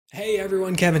Hey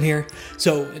everyone, Kevin here.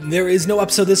 So there is no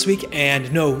episode this week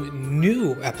and no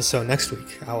new episode next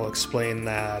week. I'll explain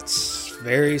that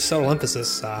very subtle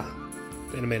emphasis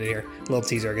in a minute here. A little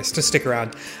teaser, I guess. Just stick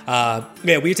around.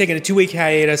 We're taking a 2-week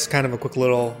hiatus, kind of a quick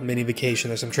little mini vacation.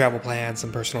 There's some travel plans,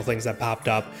 some personal things that popped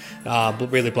up,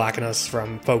 really blocking us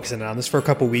from focusing on this for a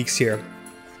couple weeks here.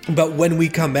 But when we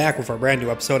come back with our brand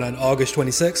new episode on August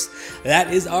 26th,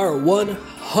 that is our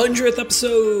 100th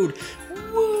episode.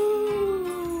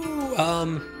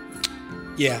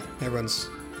 Everyone's,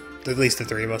 at least the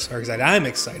three of us are excited. I'm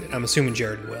excited. I'm assuming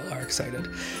Jared and Will are excited.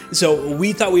 So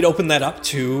we thought we'd open that up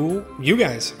to you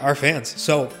guys, our fans.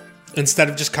 So instead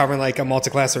of just covering like a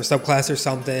multi-class or subclass or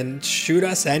something, shoot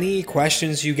us any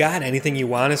questions you got, anything you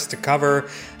want us to cover,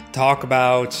 talk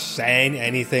about,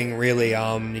 anything really.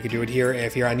 You can do it here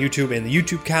if you're on YouTube in the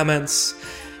YouTube comments.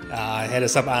 Hit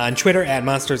us up on Twitter at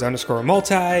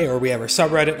monsters_multi, or we have our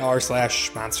subreddit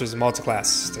r/monsters and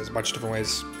multiclass. There's a bunch of different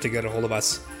ways to get a hold of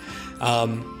us.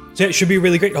 So it should be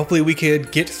really great. Hopefully we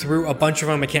could get through a bunch of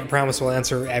them. I can't promise we'll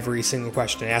answer every single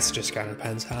question asked. It just kind of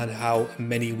depends on how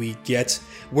many we get.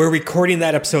 We're recording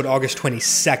that episode August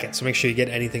 22nd, so make sure you get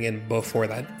anything in before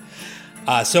then.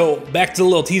 So back to the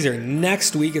little teaser.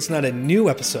 Next week, it's not a new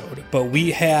episode, but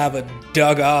we have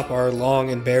dug up our long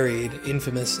and buried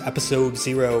infamous episode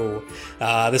 0.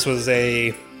 This was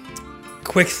a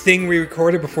quick thing we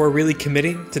recorded before really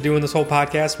committing to doing this whole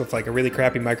podcast with like a really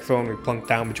crappy microphone we plunked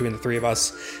down between the three of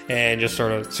us and just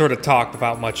sort of talked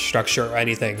without much structure or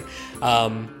anything.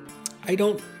 I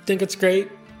don't think it's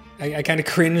great. I kind of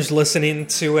cringe listening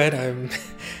to it.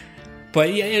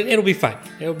 But yeah, it'll be fine.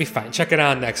 It'll be fine. Check it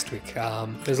out next week. There's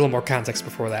a little more context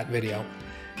before that video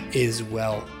as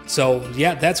well. So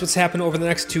yeah, that's what's happened over the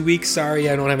next 2 weeks. Sorry,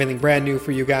 I don't have anything brand new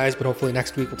for you guys, but hopefully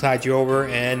next week will tide you over.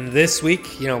 And this week,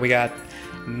 we got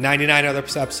 99 other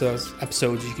episodes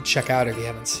you can check out if you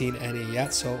haven't seen any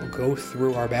yet. So go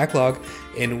through our backlog,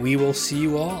 and we will see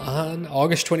you all on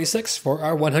August 26th for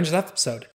our 100th episode.